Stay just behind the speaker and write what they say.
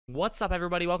What's up,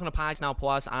 everybody? Welcome to Pies Now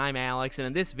Plus. I'm Alex, and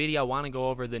in this video I want to go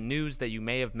over the news that you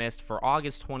may have missed for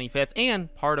August 25th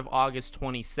and part of August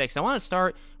 26th. I want to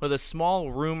start with a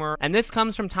small rumor, and this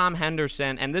comes from Tom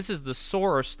Henderson, and this is the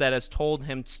source that has told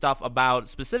him stuff about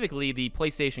specifically the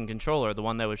PlayStation controller, the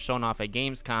one that was shown off at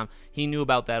Gamescom. He knew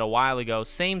about that a while ago.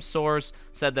 Same source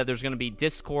said that there's going to be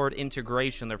Discord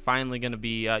integration. They're finally going to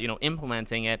be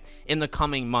implementing it in the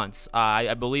coming months.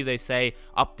 I believe they say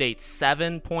update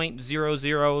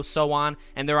 7.00, so on,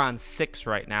 and they're on 6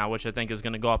 right now, which I think is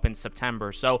going to go up in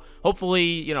September. So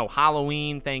hopefully,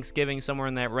 Halloween, Thanksgiving, somewhere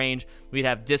in that range, we'd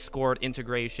have Discord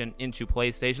integration into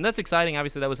PlayStation. That's exciting.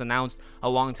 Obviously, that was announced a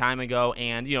long time ago,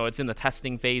 and it's in the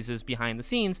testing phases behind the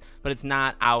scenes, but it's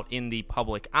not out in the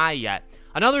public eye yet.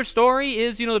 Another story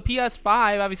is, the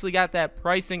PS5 obviously got that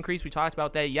price increase. We talked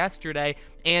about that yesterday,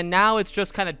 and now it's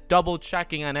just kind of double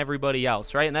checking on everybody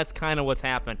else, right? And that's kind of what's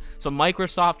happened. So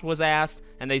Microsoft was asked,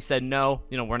 and they said, no,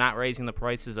 we're not raising the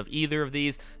prices of either of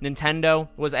these. Nintendo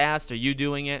was asked, are you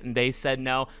doing it? And they said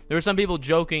no. There were some people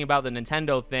joking about the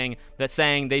Nintendo thing that's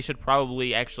saying they should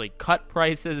probably actually cut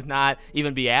prices, not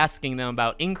even be asking them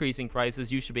about increasing prices.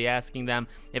 You should be asking them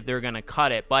if they're going to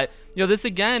cut it. But, this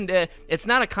again, it's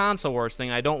not a console wars thing.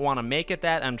 I don't want to make it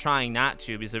that. I'm trying not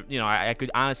to because, I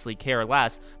could honestly care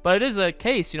less. But it is a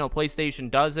case, PlayStation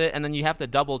does it, and then you have to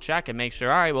double check and make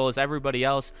sure, all right, well, is everybody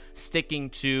else sticking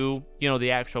to,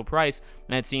 the actual price?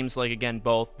 And it seems like, again,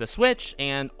 both the Switch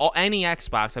and any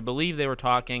Xbox, I believe they were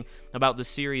talking about the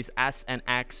Series S and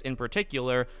X in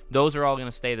particular, those are all going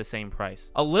to stay the same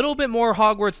price. A little bit more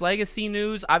Hogwarts Legacy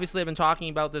news. Obviously, I've been talking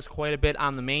about this quite a bit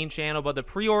on the main channel, but the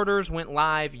pre-orders went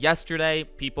live yesterday.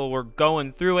 People were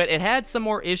going through it. It had some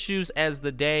more issues as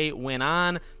the day went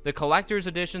on. The collector's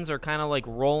editions are kind of like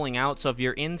rolling out, so if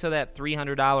you're into that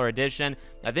 $300 edition,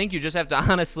 I think you just have to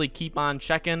honestly keep on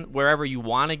checking wherever you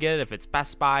want to get it, if it's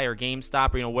Best Buy or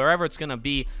GameStop or, wherever it's going to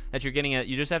be that you're getting it.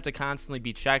 You just have to constantly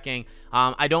be checking.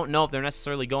 I don't know if they're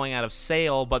necessarily going out of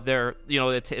sale, but they're,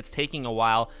 it's taking a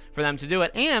while for them to do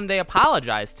it. And they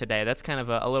apologized today. That's kind of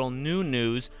a little new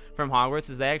news from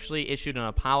Hogwarts, is they actually issued an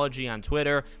apology on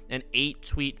Twitter, an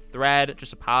 8-tweet thread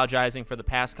just apologizing for the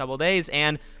past couple days.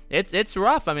 And it's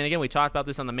rough. I mean, again, we talked about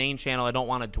this on the main channel. I don't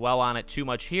want to dwell on it too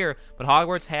much here, but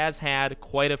Hogwarts has had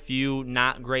quite a few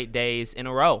not great days in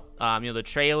a row. The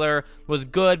trailer was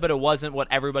good, but it wasn't what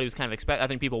everybody was kind of expecting. I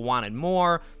think people wanted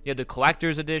more. You had the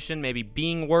collector's edition maybe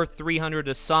being worth $300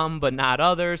 to some, but not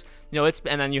others.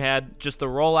 And then you had just the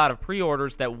rollout of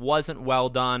pre-orders that wasn't well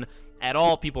done at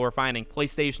all. People were finding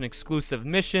PlayStation exclusive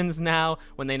missions now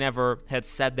when they never had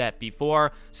said that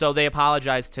before. So they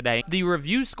apologized today. The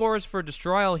review scores for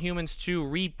Destroy All Humans 2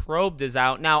 Reprobed is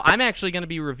out. Now, I'm actually going to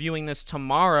be reviewing this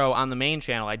tomorrow on the main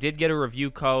channel. I did get a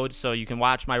review code, so you can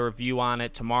watch my review on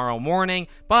it tomorrow morning.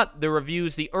 But the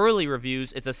reviews, the early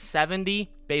reviews, it's a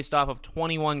 70 based off of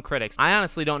 21 critics. I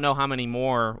honestly don't know how many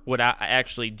more would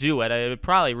actually do it. It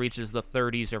probably reaches the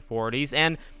 30s or 40s.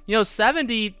 And,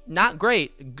 70, not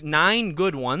great. 9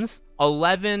 good ones.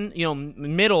 11,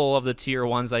 middle of the tier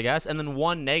ones, I guess, and then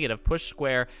 1 negative. Push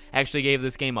Square actually gave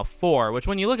this game a 4, which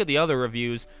when you look at the other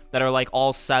reviews that are like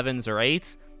all 7s or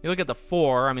 8s, you look at the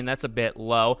 4, I mean, that's a bit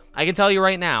low. I can tell you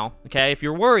right now, okay, if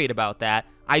you're worried about that,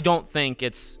 I don't think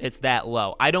it's that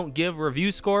low. I don't give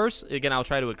review scores. Again, I'll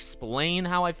try to explain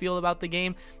how I feel about the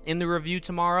game in the review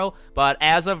tomorrow, but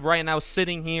as of right now,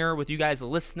 sitting here with you guys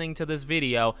listening to this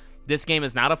video, this game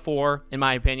is not a 4, in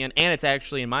my opinion, and it's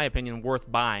actually, in my opinion, worth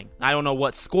buying. I don't know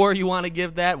what score you want to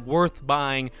give that. Worth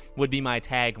buying would be my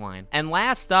tagline. And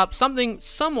last up, something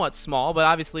somewhat small, but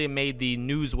obviously it made the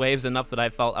news waves enough that I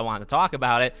felt I wanted to talk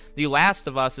about it. The Last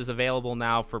of Us is available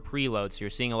now for preload. So you're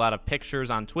seeing a lot of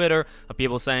pictures on Twitter of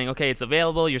people saying, okay, it's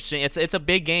available. You're seeing it's a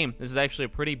big game. This is actually a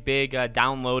pretty big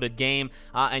downloaded game,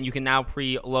 and you can now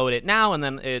preload it now, and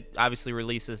then it obviously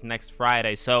releases next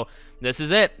Friday. So this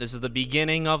is it. This is the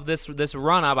beginning of this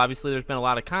run-up. Obviously, there's been a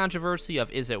lot of controversy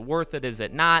of is it worth it, is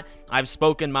it not? I've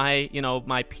spoken my,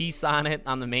 my piece on it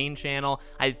on the main channel.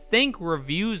 I think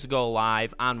reviews go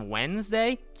live on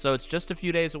Wednesday, so it's just a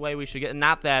few days away. We should get,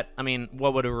 not that, I mean,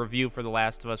 what would a review for The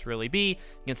Last of Us really be,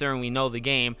 considering we know the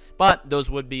game, but those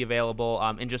would be available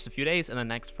in just a few days, and then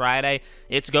next Friday,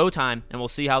 it's go time, and we'll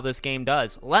see how this game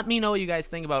does. Let me know what you guys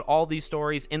think about all these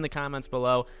stories in the comments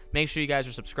below. Make sure you guys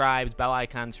are subscribed, bell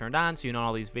icon turned on, so you know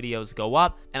all these videos go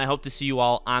up, and I hope to see you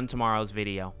all on tomorrow's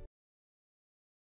video.